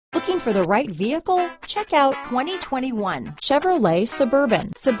Looking for the right vehicle? Check out 2021 Chevrolet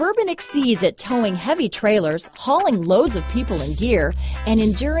Suburban. Suburban exceeds at towing heavy trailers, hauling loads of people and gear, and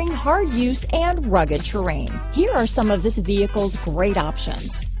enduring hard use and rugged terrain. Here are some of this vehicle's great options: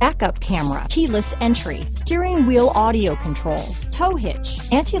 backup camera, keyless entry, steering wheel audio controls, tow hitch,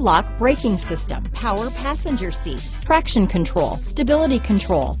 anti-lock braking system, power passenger seat, traction control, stability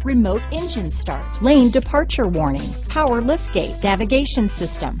control, remote engine start, lane departure warning, power liftgate, navigation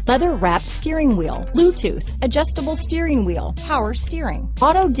system, leather-wrapped steering wheel, Bluetooth, adjustable steering wheel, power steering,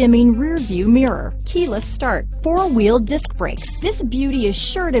 auto-dimming rear view mirror, keyless start, four-wheel disc brakes. This beauty is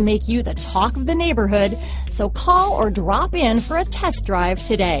sure to make you the talk of the neighborhood, so call or drop in for a test drive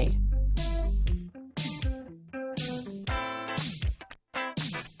today.